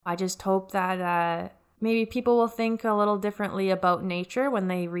I just hope that maybe people will think a little differently about nature when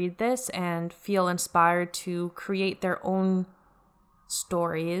they read this and feel inspired to create their own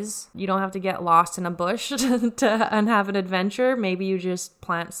stories. You don't have to get lost in a bush and have an adventure. Maybe you just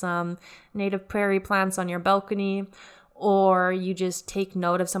plant some native prairie plants on your balcony, or you just take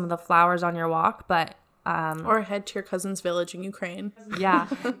note of some of the flowers on your walk. But or head to your cousin's village in Ukraine. Yeah.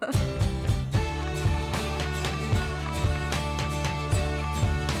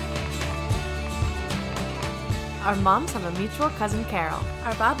 Our moms have a mutual cousin, Carol.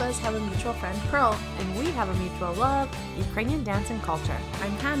 Our babas have a mutual friend, Pearl. And we have a mutual love, Ukrainian dance and culture.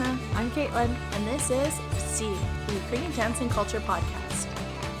 I'm Hannah. I'm Caitlin. And this is See, the Ukrainian Dance and Culture podcast.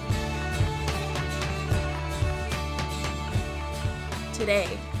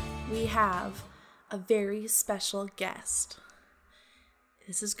 Today, we have a very special guest.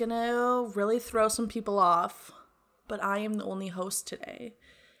 This is gonna really throw some people off, but I am the only host today.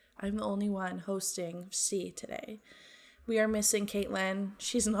 I'm the only one hosting C today. We are missing Caitlin.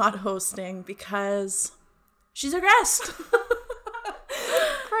 She's not hosting because she's a guest.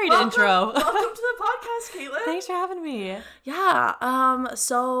 Great intro. Welcome to the podcast, Caitlin. Thanks for having me. Yeah.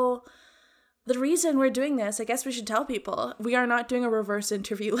 So the reason we're doing this, I guess we should tell people, we are not doing a reverse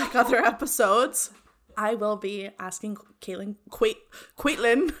interview like other episodes. I will be asking Caitlin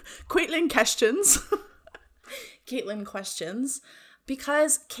questions. Caitlin questions.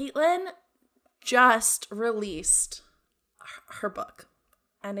 Because Caitlin just released her book,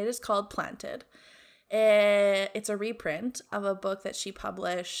 and it is called Planted. It's a reprint of a book that she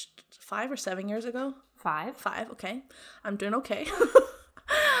published 5 or 7 years ago. 5. 5, okay. I'm doing okay.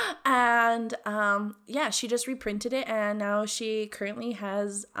 And she just reprinted it, and now she currently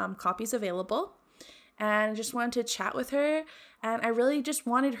has copies available. And I just wanted to chat with her, and I really just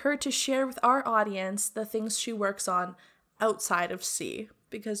wanted her to share with our audience the things she works on outside of C,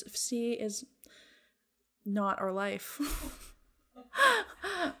 because C is not our life.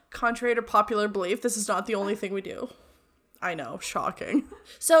 Contrary to popular belief, this is not the only thing we do. I know, shocking.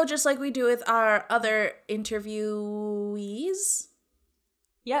 So just like we do with our other interviewees.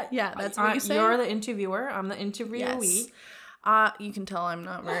 Yeah, that's what you say. You're the interviewer, I'm the interviewee. Yes. You can tell I'm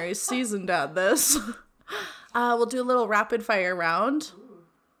not very seasoned at this. We'll do a little rapid fire round.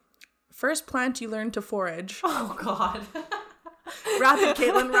 First plant you learned to forage. Oh, God. Rapid,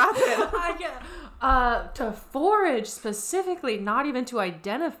 Caitlin, rapid. To forage specifically, not even to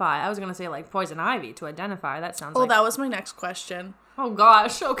identify. I was going to say like poison ivy to identify. That sounds like... that was my next question. Oh,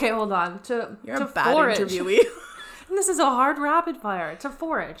 gosh. Okay, hold on. You're to a bad forage. interviewee. This is a hard rapid fire. To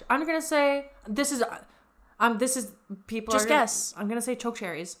forage. I'm going to say this is people Just guess. I'm going to say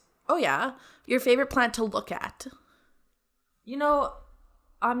chokecherries. Oh, yeah. Your favorite plant to look at? You know,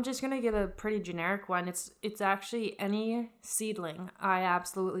 I'm just going to give a pretty generic one. It's actually any seedling. I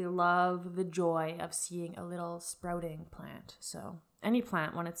absolutely love the joy of seeing a little sprouting plant. So any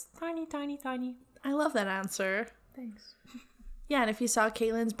plant when it's tiny, tiny, tiny. I love that answer. Thanks. Yeah, and if you saw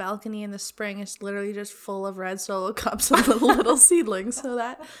Caitlin's balcony in the spring, it's literally just full of red Solo cups and little seedlings. So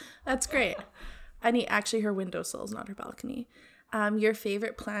that's great. Actually, her windowsill's not her balcony. Your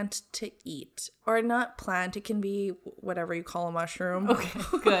favorite plant to eat, or not plant, it can be whatever you call a mushroom. Okay,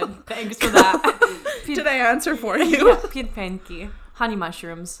 good. Thanks for that. Did I answer for you? Yeah, piedpanki, honey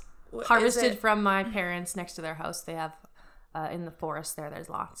mushrooms, harvested from my parents next to their house. They have in the forest there's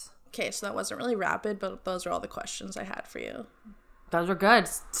lots. Okay, so that wasn't really rapid, but those are all the questions I had for you. Those were good.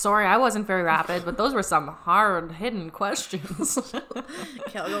 Sorry, I wasn't very rapid, but those were some hard hidden questions.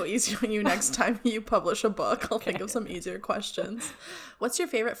 Okay, I'll go easy on you next time you publish a book. I'll think of some easier questions. What's your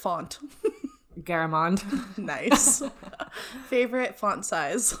favorite font? Garamond. Nice. Favorite font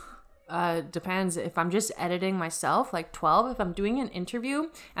size? Depends. If I'm just editing myself, like 12. If I'm doing an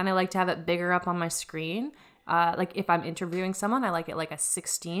interview and I like to have it bigger up on my screen, like if I'm interviewing someone, I like it like a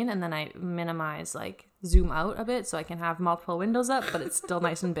 16, and then I minimize, like zoom out a bit so I can have multiple windows up, but it's still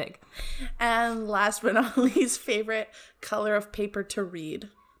nice and big. And last but not least, favorite color of paper to read?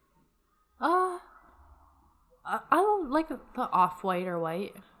 I like the off-white or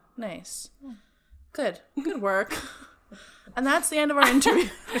white. Nice. Good work. And that's the end of our interview.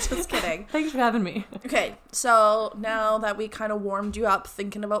 Just kidding. Thanks for having me. Okay, so now that we kind of warmed you up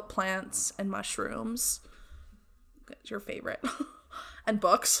thinking about plants and mushrooms, your favorite, and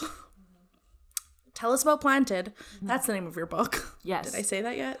books, tell us about Planted. That's the name of your book. Yes. Did I say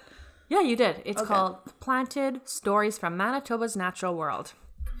that yet? Yeah, you did. It's called Planted: Stories from Manitoba's Natural World.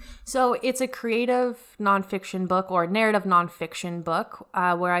 So it's a creative nonfiction book, or narrative nonfiction book,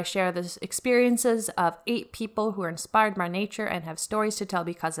 where I share the experiences of 8 people who are inspired by nature and have stories to tell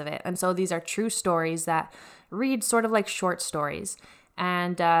because of it. And so these are true stories that read sort of like short stories.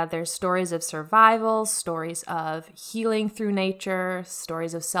 And there's stories of survival, stories of healing through nature,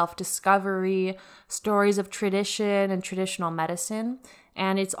 stories of self-discovery, stories of tradition and traditional medicine.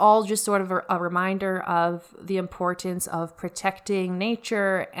 And it's all just sort of a reminder of the importance of protecting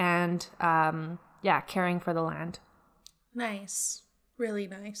nature and, caring for the land. Nice. Really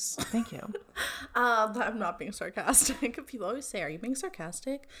nice. Thank you. I'm not being sarcastic. People always say, "Are you being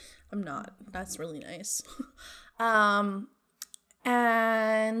sarcastic?" I'm not. That's really nice.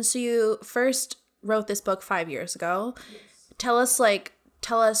 And so you first wrote this book 5 years ago. Yes. Tell us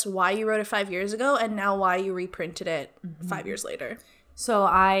why you wrote it 5 years ago and now why you reprinted it 5 years later. So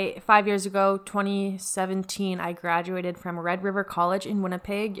 5 years ago, 2017, I graduated from Red River College in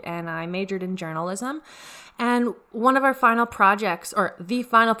Winnipeg, and I majored in journalism. And one of our final projects, or the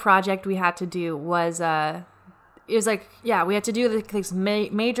final project we had to do was, we had to do this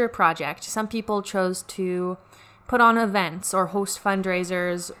major project. Some people chose to put on events or host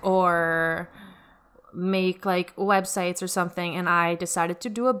fundraisers or make like websites or something, and I decided to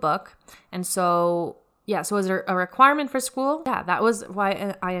do a book. And so was there a requirement for school? Yeah, that was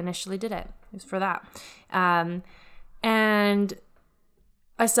why I initially did it. It was for that. And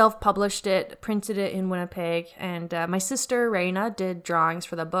I self-published it, printed it in Winnipeg, and my sister, Raina, did drawings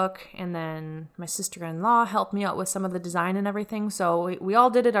for the book, and then my sister-in-law helped me out with some of the design and everything, so we all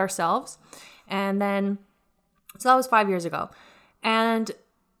did it ourselves. And then, so that was 5 years ago. And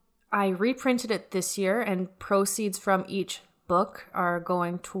I reprinted it this year, and proceeds from each book are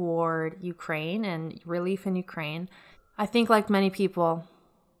going toward Ukraine and relief in Ukraine. I think like many people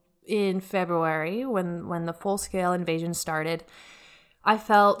in February when the full-scale invasion started, I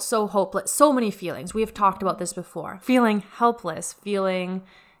felt so hopeless, so many feelings. We have talked about this before. Feeling helpless, feeling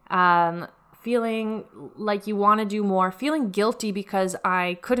like you want to do more, feeling guilty because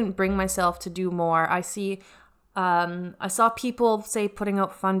I couldn't bring myself to do more. I saw people say putting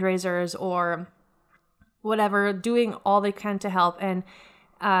out fundraisers or whatever, doing all they can to help, and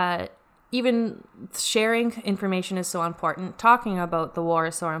even sharing information is so important. Talking about the war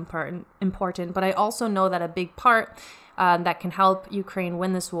is so important. But I also know that a big part that can help Ukraine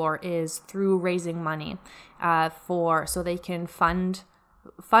win this war is through raising money so they can fund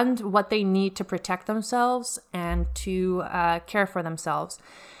what they need to protect themselves and to care for themselves.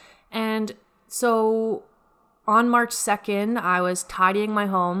 And so on March 2nd, I was tidying my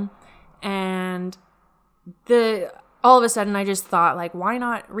home, and all of a sudden I just thought, like, why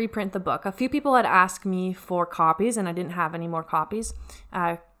not reprint the book? A few people had asked me for copies, and I didn't have any more copies.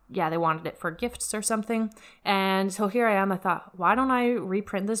 They wanted it for gifts or something. And so here I am. I thought, why don't I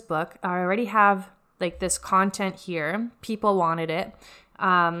reprint this book? I already have like this content here. People wanted it.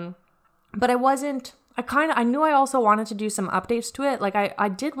 But I knew I also wanted to do some updates to it. Like I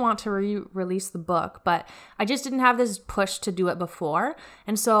did want to release the book, but I just didn't have this push to do it before.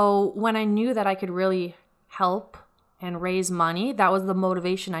 And so when I knew that I could really help and raise money, that was the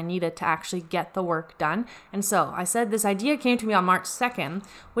motivation I needed to actually get the work done. And so I said this idea came to me on March 2nd,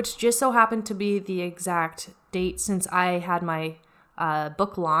 which just so happened to be the exact date since I had my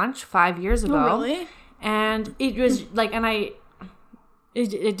book launch 5 years ago. Oh, really? And it was like,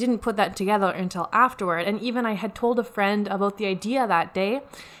 it didn't put that together until afterward. And even I had told a friend about the idea that day,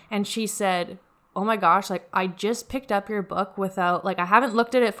 and she said, oh my gosh, like I just picked up your book without, like I haven't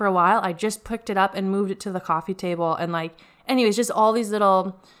looked at it for a while. I just picked it up and moved it to the coffee table. And like, anyways, just all these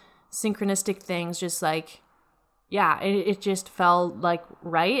little synchronistic things, just like, yeah, it just felt like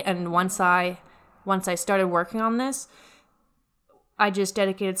right. And once I started working on this, I just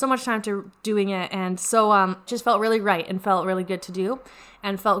dedicated so much time to doing it, and so just felt really right and felt really good to do,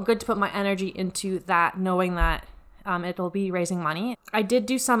 and felt good to put my energy into that, knowing that it'll be raising money. I did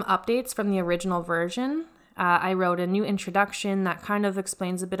do some updates from the original version. I wrote a new introduction that kind of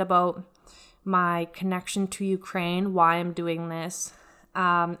explains a bit about my connection to Ukraine, why I'm doing this,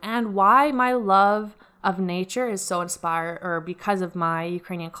 and why my love of nature is so inspired, or because of my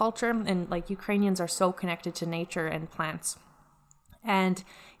Ukrainian culture, and like Ukrainians are so connected to nature and plants. And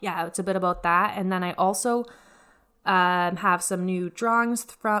yeah, it's a bit about that. And then I also have some new drawings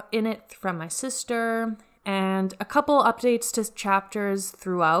in it from my sister, and a couple updates to chapters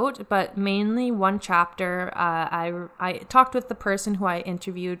throughout, but mainly one chapter. I talked with the person who I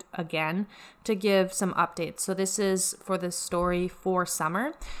interviewed again to give some updates. So this is for the story for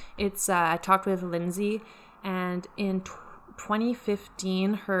summer. It's I talked with Lindsay, and in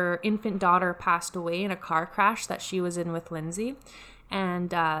 2015, her infant daughter passed away in a car crash that she was in with Lindsay.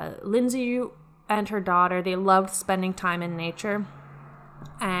 And Lindsay and her daughter, they loved spending time in nature.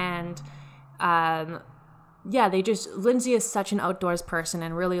 And Lindsay is such an outdoors person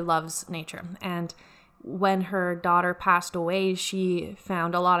and really loves nature. And when her daughter passed away, she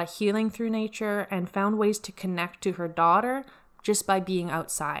found a lot of healing through nature and found ways to connect to her daughter just by being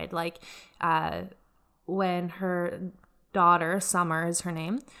outside. Like when her daughter, Summer is her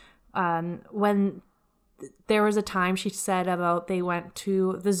name, when there was a time she said about they went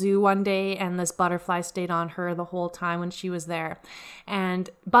to the zoo one day and this butterfly stayed on her the whole time when she was there. And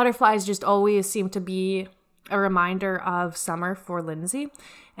butterflies just always seem to be a reminder of summer for Lindsay.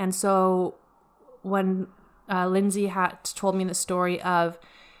 And so when Lindsay had told me the story of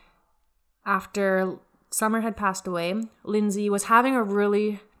after Summer had passed away, Lindsay was having a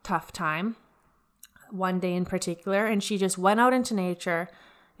really tough time one day in particular, and she just went out into nature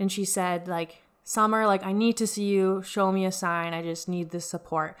and she said, like, Summer, like, I need to see you, show me a sign, I just need this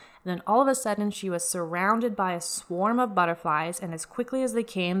support. And then all of a sudden she was surrounded by a swarm of butterflies, and as quickly as they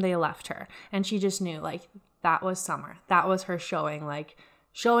came, they left her. And she just knew, like, that was Summer. That was her showing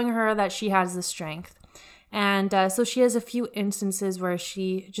her that she has the strength. And so she has a few instances where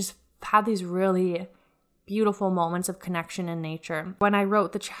she just had these really beautiful moments of connection in nature. When I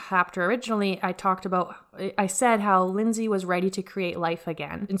wrote the chapter originally, I said how Lindsay was ready to create life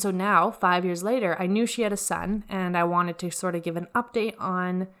again. And so now, 5 years later, I knew she had a son, and I wanted to sort of give an update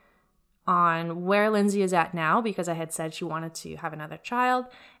on where Lindsay is at now, because I had said she wanted to have another child.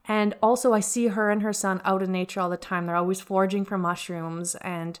 And also I see her and her son out in nature all the time. They're always foraging for mushrooms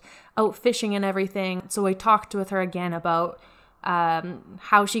and out fishing and everything. So I talked with her again about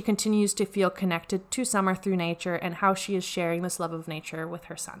how she continues to feel connected to Summer through nature and how she is sharing this love of nature with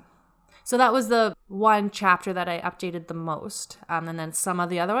her son. So that was the one chapter that I updated the most. And then some of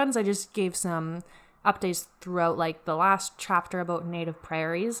the other ones, I just gave some updates throughout, like the last chapter about native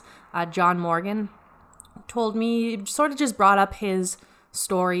prairies. John Morgan told me, sort of just brought up his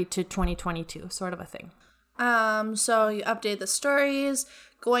story to 2022, sort of a thing. So you update the stories.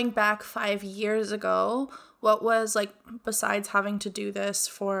 Going back 5 years ago, what was, like, besides having to do this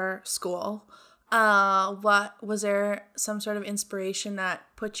for school, what was there some sort of inspiration that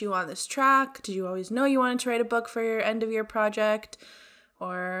put you on this track? Did you always know you wanted to write a book for your end of year project?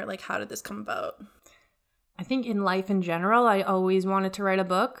 Or, like, how did this come about? I think in life in general, I always wanted to write a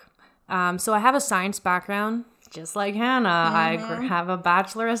book. So I have a science background, just like Hannah. Mm-hmm. I have a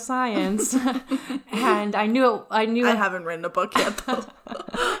Bachelor of Science. And I knew I haven't written a book yet, though.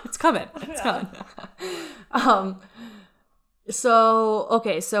 It's coming.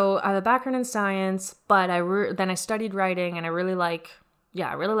 So I have a background in science, but then I studied writing, and I really liked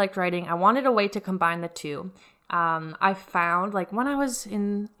writing. I wanted a way to combine the two. I found, like, when I was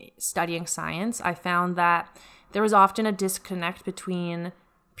in studying science, I found that there was often a disconnect between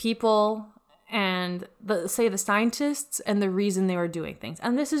people and the scientists and the reason they were doing things.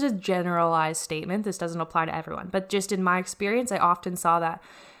 And this is a generalized statement. This doesn't apply to everyone. But just in my experience, I often saw that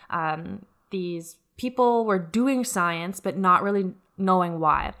these people were doing science, but not really knowing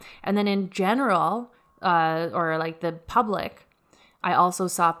why. And then in general, or like the public, I also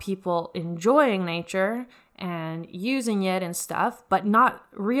saw people enjoying nature and using it and stuff, but not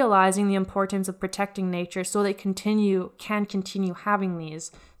realizing the importance of protecting nature so they can continue having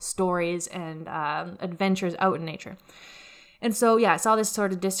these stories and adventures out in nature. And so, yeah, I saw this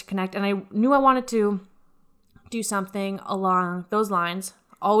sort of disconnect, and I knew I wanted to do something along those lines.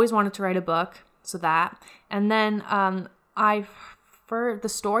 Always wanted to write a book, so that. And then the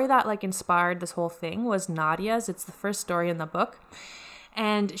story that, like, inspired this whole thing was Nadia's. It's the first story in the book.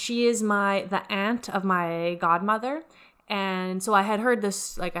 And she is the aunt of my godmother. And so I had heard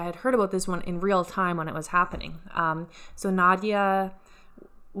about this one in real time when it was happening. So Nadia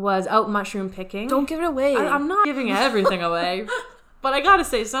was out mushroom picking. Don't give it away. I'm not giving everything away, but I gotta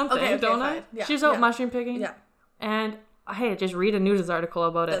say something, don't fine. I? Yeah, She's out mushroom picking. Yeah. And hey, just read a news article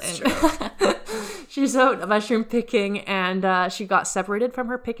about it. That's true. She's out mushroom picking, and she got separated from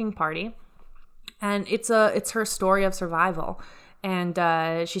her picking party. And it's her story of survival. And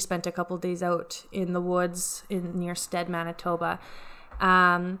she spent a couple days out in the woods near Stead, Manitoba.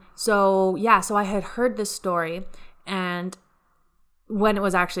 So I had heard this story, and when it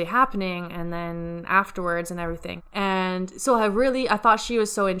was actually happening, and then afterwards and everything. And so I thought she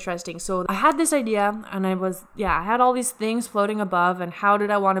was so interesting. So I had this idea, and I had all these things floating above, and how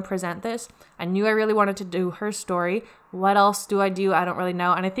did I want to present this? I knew I really wanted to do her story. What else do? I don't really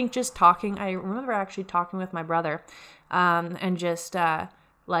know. And I think just I remember actually talking with my brother, and just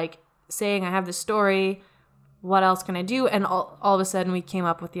saying, I have this story, what else can I do? And all of a sudden we came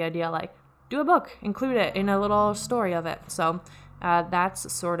up with the idea, like, do a book, include it in a little story of it. So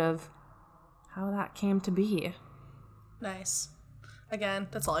that's sort of how that came to be. Nice. Again,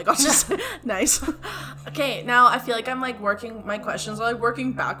 that's all I got to say. Nice. Okay, now I feel like I'm like working, my questions are like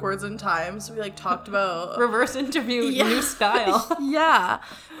working backwards in time. So we like talked about reverse interview, new style. Yeah.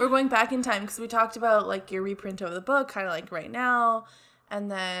 We're going back in time because we talked about like your reprint of the book, kind of like right now. And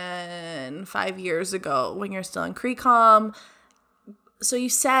then 5 years ago when you're still in Crecom. So you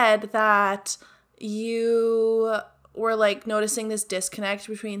said that you were like noticing this disconnect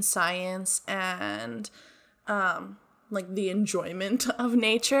between science and like the enjoyment of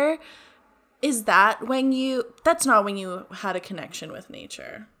nature. Is that when that's not when you had a connection with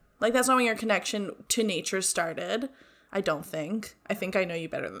nature? Like that's not when your connection to nature started, I don't think. I think I know you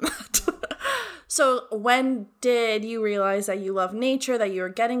better than that. So when did you realize that you love nature, that you were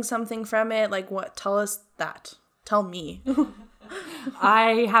getting something from it? Like what? Tell us that. Tell me.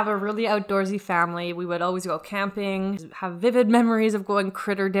 I have a really outdoorsy family. We would always go camping, have vivid memories of going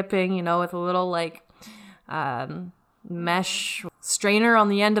critter dipping, you know, with a little like mesh strainer on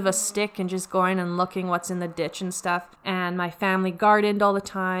the end of a stick and just going and looking what's in the ditch and stuff. And my family gardened all the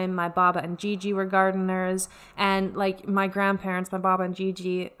time. My Baba and Gigi were gardeners. And like my grandparents, my Baba and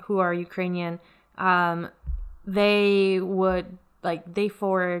Gigi, who are Ukrainian, they would like, they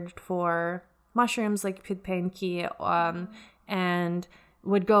foraged for mushrooms like pidpenki, and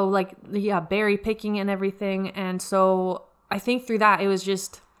would go like, yeah, berry picking and everything. And so I think through that, it was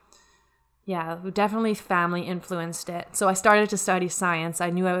just, yeah, definitely family influenced it. So I started to study science.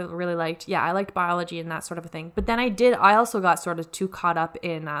 I knew I really liked, I liked biology and that sort of a thing. But then I also got sort of too caught up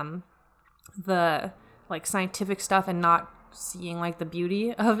in the like scientific stuff and not seeing like the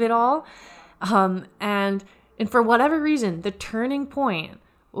beauty of it all. And for whatever reason, the turning point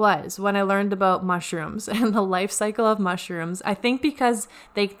was when I learned about mushrooms and the life cycle of mushrooms. I think because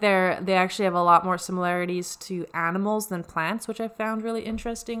they actually have a lot more similarities to animals than plants, which I found really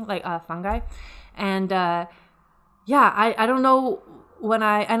interesting, like fungi. And I don't know when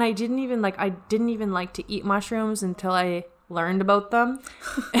I didn't even like to eat mushrooms until I learned about them.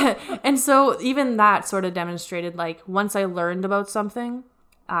 And so even that sort of demonstrated like once I learned about something,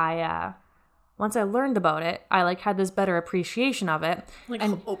 once I learned about it, I like had this better appreciation of it. Like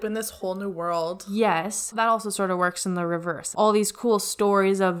and open this whole new world. Yes. That also sort of works in the reverse. All these cool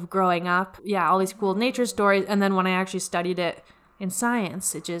stories of growing up. Yeah, all these cool nature stories. And then when I actually studied it in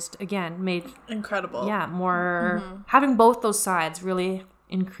science, it just, again, made... incredible. Yeah, more... Mm-hmm. Having both those sides really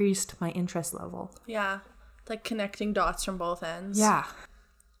increased my interest level. Yeah. Like connecting dots from both ends. Yeah.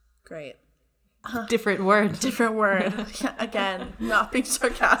 Great. Different word. Different word. Yeah, again, not being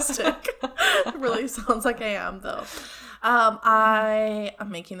sarcastic. It really sounds like I am, though. I'm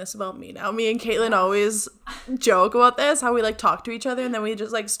making this about me now. Me and Caitlin always joke about this, how we like talk to each other and then we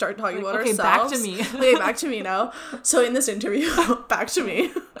just like start talking about ourselves. Back to me. Okay, back to me now. So in this interview, back to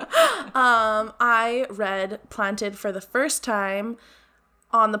me. I read Planted for the first time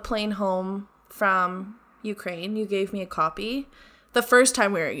on the plane home from Ukraine. You gave me a copy. The first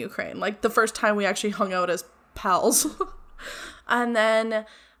time we were in Ukraine, like the first time we actually hung out as pals. And then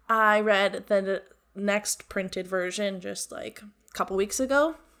I read the next printed version just like a couple weeks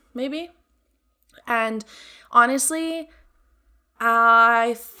ago, maybe. And honestly,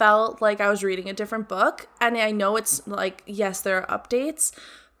 I felt like I was reading a different book. And I know it's like, yes, there are updates,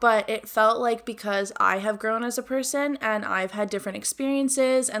 but it felt like because I have grown as a person and I've had different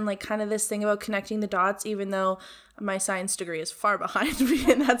experiences and like kind of this thing about connecting the dots, even though my science degree is far behind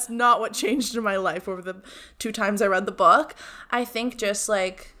me and that's not what changed in my life over the 2 times I read the book. I think just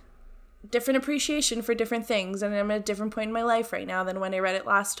like different appreciation for different things, and I'm at a different point in my life right now than when I read it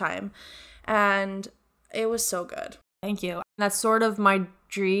last time, and it was so good. Thank you. That's sort of my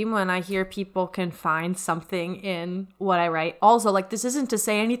dream when I hear people can find something in what I write. Also, like, this isn't to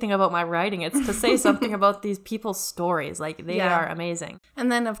say anything about my writing, it's to say something about these people's stories. Like, they are amazing.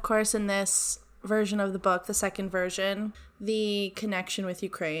 And then of course in this version of the book, the second version, the connection with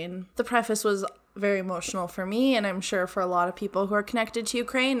Ukraine, the preface was very emotional for me, and I'm sure for a lot of people who are connected to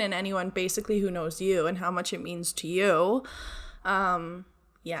Ukraine and anyone basically who knows you and how much it means to you.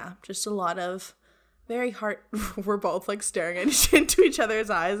 Just a lot of very we're both like staring into each other's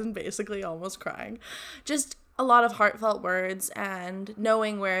eyes and basically almost crying. Just a lot of heartfelt words and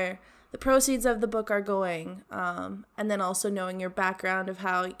knowing where the proceeds of the book are going, and then also knowing your background of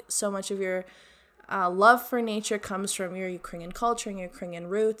how so much of your love for nature comes from your Ukrainian culture and your Ukrainian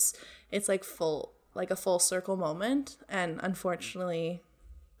roots. It's like a full circle moment, and unfortunately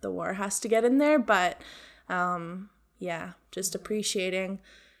the war has to get in there, but just appreciating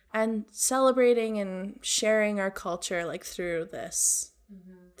and celebrating and sharing our culture like through this,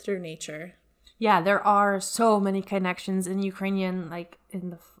 through nature. Yeah, there are so many connections in Ukrainian, like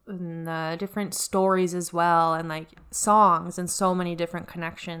in the different stories as well, and like songs, and so many different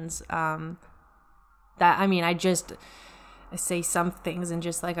connections. That I mean, I say some things in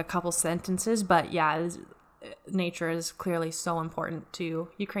just like a couple sentences, but yeah, nature is clearly so important to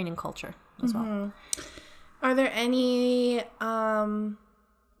Ukrainian culture as well. Are there any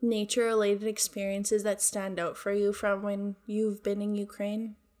nature-related experiences that stand out for you from when you've been in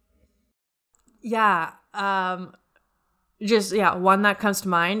Ukraine? Yeah, one that comes to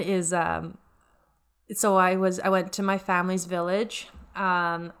mind is so I went to my family's village.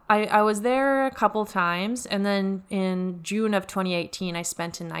 I was there a couple times, and then in June of 2018 I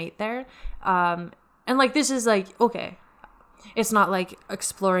spent a night there. And like, this is like, okay, it's not like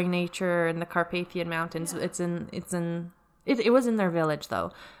exploring nature in the Carpathian Mountains. Yeah. It was in their village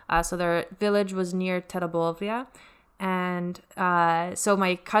though. So their village was near Terabovia, and so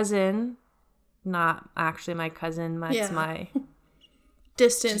my cousin, not actually my cousin, it's my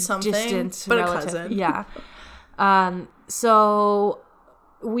distant but relative. A cousin. Yeah. So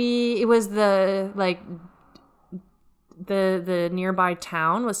it was the nearby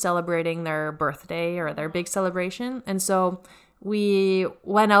town was celebrating their birthday or their big celebration. And so we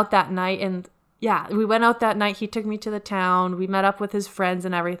went out that night, he took me to the town. We met up with his friends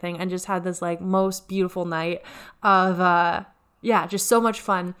and everything, and just had this like most beautiful night of, just so much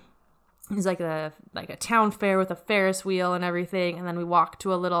fun. It was like a town fair with a Ferris wheel and everything. And then we walked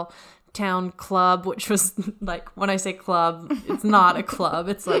to a little town club, which was like, when I say club, it's not a club.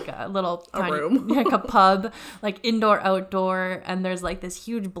 It's like a little tiny room, like a pub, like indoor, outdoor. And there's like this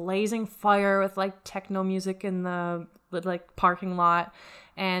huge blazing fire with like techno music in the like parking lot.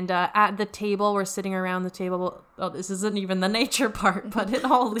 And at the table, we're sitting around the table. Oh, this isn't even the nature part, but it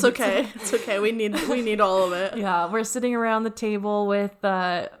all leads. It's okay. We need all of it. Yeah, we're sitting around the table with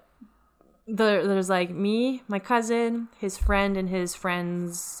there's like me, my cousin, his friend, and his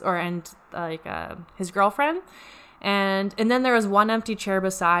friends, his girlfriend, and then there was one empty chair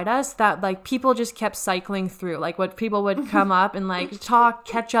beside us that like people just kept cycling through. Like, what people would come up and like talk,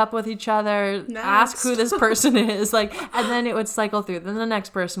 catch up with each other, ask who this person is, like, and then it would cycle through. Then the next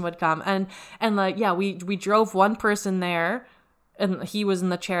person would come, and like, yeah, we drove one person there, and he was in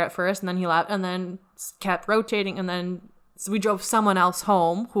the chair at first, and then he left, and then kept rotating, and then. So we drove someone else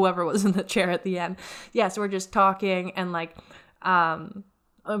home, whoever was in the chair at the end. Yeah, so we're just talking, and like, I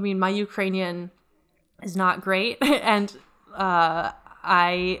mean, my Ukrainian is not great, and I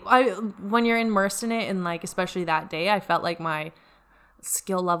when you're immersed in it, and like especially that day, I felt like my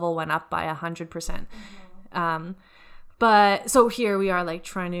skill level went up by 100%. But so here we are, like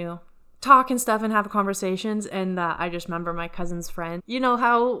trying to talk and stuff and have conversations, and I just remember my cousin's friend. You know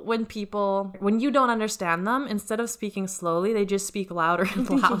how when you don't understand them, instead of speaking slowly, they just speak louder and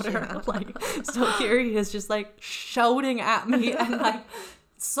louder. Yeah. Like, so here he is just like shouting at me and like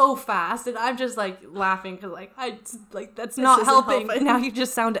so fast, and I'm just like laughing because like that's not helping. Now you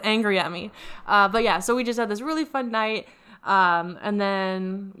just sound angry at me. But yeah, so we just had this really fun night. And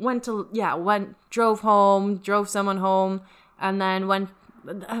then drove someone home, and then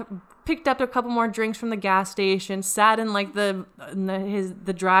picked up a couple more drinks from the gas station, sat in like the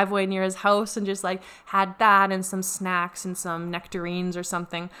driveway near his house, and just like had that and some snacks and some nectarines or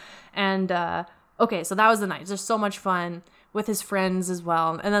something. And okay, so that was the night. There's so much fun with his friends as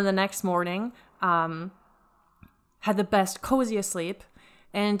well. And then the next morning, had the best, coziest sleep.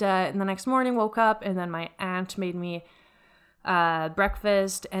 And the next morning woke up, and then my aunt made me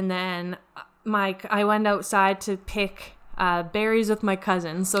breakfast, and then I went outside to pick berries with my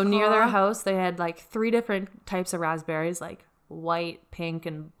cousin. So near their house, they had like 3 different types of raspberries, like white, pink,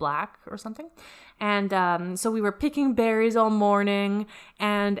 and black or something. And so we were picking berries all morning,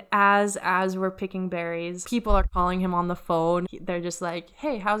 and as we're picking berries, people are calling him on the phone. They're just like,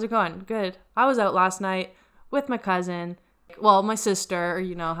 "Hey, how's it going?" "Good. I was out last night with my cousin." Well, my sister,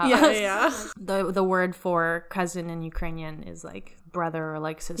 you know how the word for cousin in Ukrainian is like brother or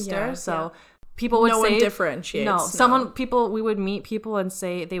like sister. Yeah, so people would say, no one differentiates. We would meet people and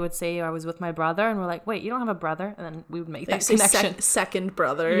they would say I was with my brother, and we're like, "Wait, you don't have a brother?" And then we would make that connection. Second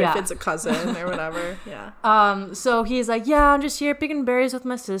brother, if it's a cousin or whatever. Yeah. So he's like, "Yeah, I'm just here picking berries with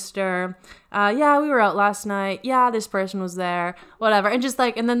my sister. Yeah, we were out last night. Yeah, this person was there. Whatever." And just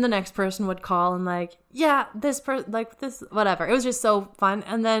like, and then the next person would call and like, "Yeah, this whatever." It was just so fun.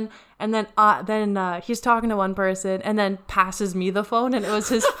 And then he's talking to one person and then passes me the phone, and it was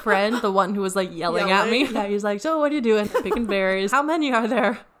his friend, the one who was like yelling at me. Yeah, he's like, "So what are you doing?" "Picking berries." "How many are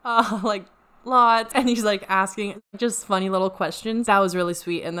there?" Like lots. And he's like asking just funny little questions. That was really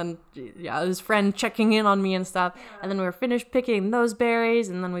sweet. And then, yeah, his friend checking in on me and stuff. And then we were finished picking those berries.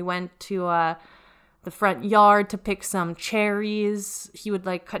 And then we went to the front yard to pick some cherries. He would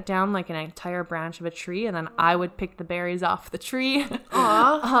like cut down like an entire branch of a tree, and then I would pick the berries off the tree.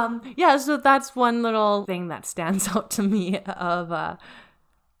 Aww. Yeah, so that's one little thing that stands out to me of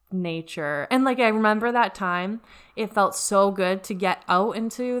nature. And like I remember that time, it felt so good to get out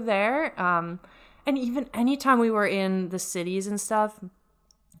into there. And even anytime we were in the cities and stuff,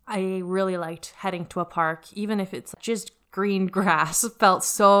 I really liked heading to a park, even if it's just green grass. Felt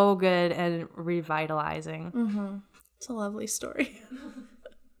so good and revitalizing. Mm-hmm. It's a lovely story.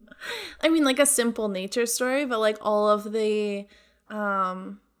 I mean, like a simple nature story, but like all of the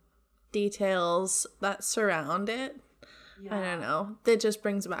details that surround it. Yeah. I don't know. That just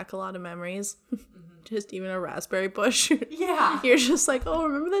brings back a lot of memories. Just even a raspberry bush. Yeah. You're just like, oh,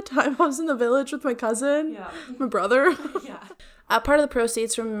 remember that time I was in the village with my cousin? Yeah. My brother? Yeah. Part of the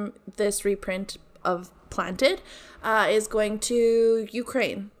proceeds from this reprint of Planted is going to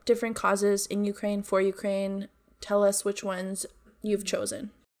Ukraine. Different causes in Ukraine, for Ukraine. Tell us which ones you've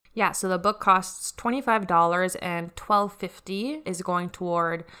chosen. Yeah, so the book costs $25 and $12.50 is going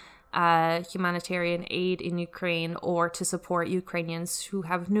toward humanitarian aid in Ukraine or to support Ukrainians who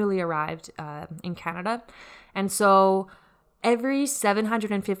have newly arrived in Canada. And so every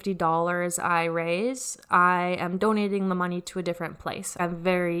 $750 I raise, I am donating the money to a different place. I'm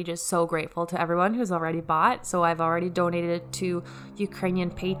very just so grateful to everyone who's already bought. So I've already donated to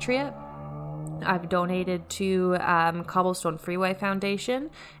Ukrainian Patriot. I've donated to Cobblestone Freeway Foundation.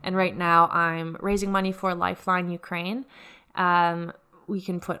 And right now I'm raising money for Lifeline Ukraine. We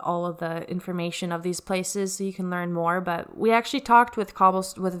can put all of the information of these places so you can learn more. But we actually talked with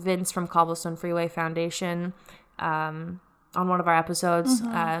Vince from Cobblestone Freeway Foundation on one of our episodes.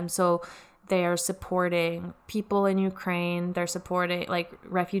 Mm-hmm. So they are supporting people in Ukraine. They're supporting like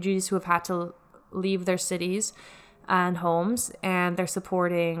refugees who have had to leave their cities and homes. And they're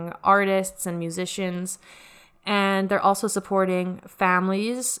supporting artists and musicians. And they're also supporting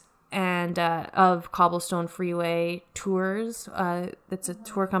families and of Cobblestone Freeway Tours. It's a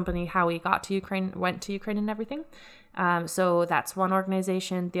tour company, how we got to Ukraine, went to Ukraine and everything. So that's one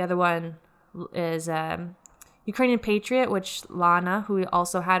organization. The other one is Ukrainian Patriot, which Lana, who we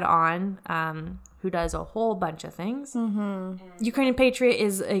also had on, who does a whole bunch of things. Mm-hmm. Ukrainian Patriot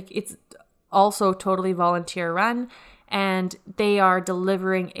is it's also totally volunteer run, and they are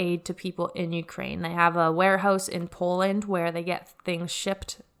delivering aid to people in Ukraine. They have a warehouse in Poland where they get things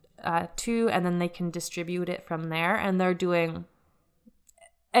shipped to, and then they can distribute it from there, and they're doing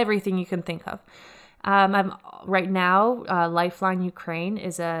everything you can think of. I'm right now, Lifeline Ukraine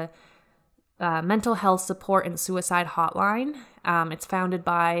is a mental health support and suicide hotline. It's founded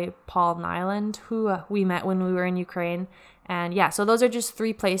by Paul Nyland, who we met when we were in Ukraine. And yeah, so those are just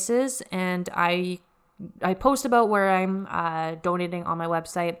 3 places, and I post about where I'm donating on my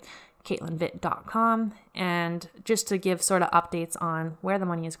website, CaitlinVitt.com, and just to give sort of updates on where the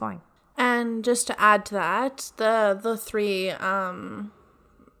money is going. And just to add to that, the 3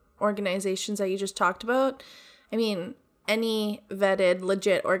 organizations that you just talked about, I mean, any vetted,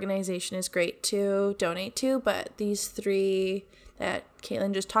 legit organization is great to donate to, but these 3 that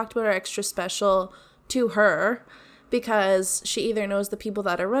Caitlin just talked about are extra special to her because she either knows the people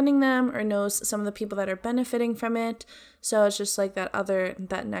that are running them or knows some of the people that are benefiting from it. So it's just like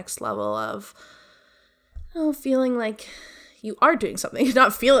that next level of feeling like you are doing something,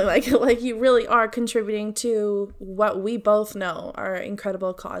 not feeling like you really are contributing to what we both know are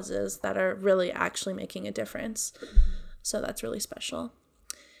incredible causes that are really actually making a difference. So that's really special.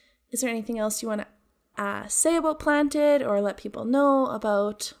 Is there anything else you want to say about Planted or let people know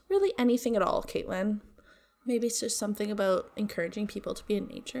about really anything at all, Caitlin? Maybe it's just something about encouraging people to be in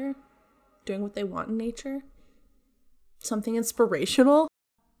nature, doing what they want in nature. Something inspirational.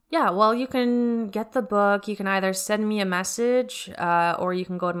 Yeah, well, you can get the book. You can either send me a message or you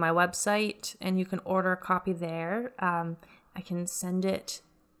can go to my website and you can order a copy there. I can send it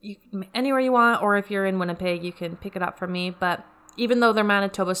anywhere you want, or if you're in Winnipeg, you can pick it up from me. But even though they're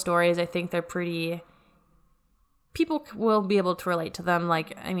Manitoba stories, I think they're pretty... People will be able to relate to them.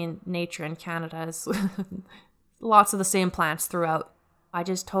 Like, I mean, nature in Canada is lots of the same plants throughout. I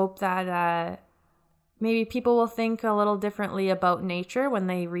just hope that maybe people will think a little differently about nature when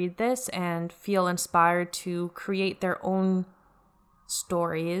they read this and feel inspired to create their own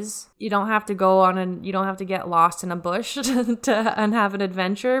stories. You don't have to you don't have to get lost in a bush and have an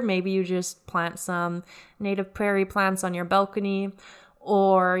adventure. Maybe you just plant some native prairie plants on your balcony,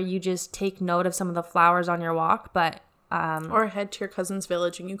 or you just take note of some of the flowers on your walk. But Or head to your cousin's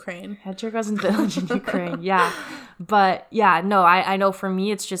village in Ukraine. Head to your cousin's village in Ukraine, yeah. But yeah, no, I know for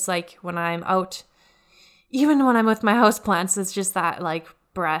me, it's just like when I'm out, even when I'm with my houseplants, it's just that like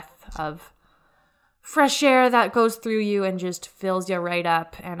breath of fresh air that goes through you and just fills you right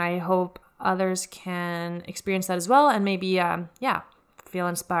up. And I hope others can experience that as well and maybe, feel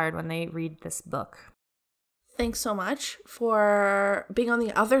inspired when they read this book. Thanks so much for being on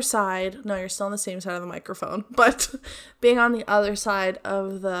the other side. No, you're still on the same side of the microphone, but being on the other side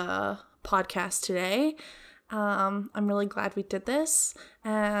of the podcast today. I'm really glad we did this,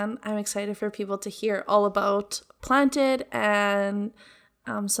 and I'm excited for people to hear all about Planted and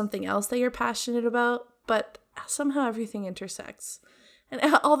something else that you're passionate about, but somehow everything intersects.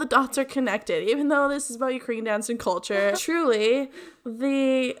 And all the dots are connected, even though this is about Ukrainian dance and culture. Truly,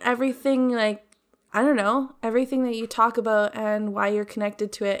 everything that you talk about and why you're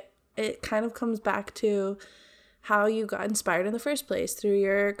connected to it, it kind of comes back to how you got inspired in the first place through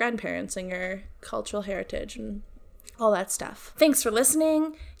your grandparents and your cultural heritage and all that stuff. Thanks for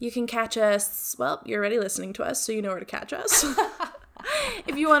listening. You can catch us, well, you're already listening to us, so you know where to catch us.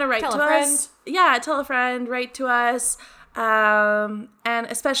 If you want to write to us, tell a friend, write to us. And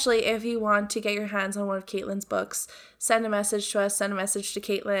especially if you want to get your hands on one of Caitlin's books, send a message to us, send a message to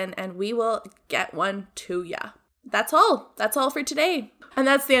Caitlin, and we will get one to ya. That's all for today. And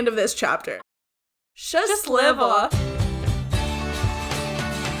that's the end of this chapter. Just live off.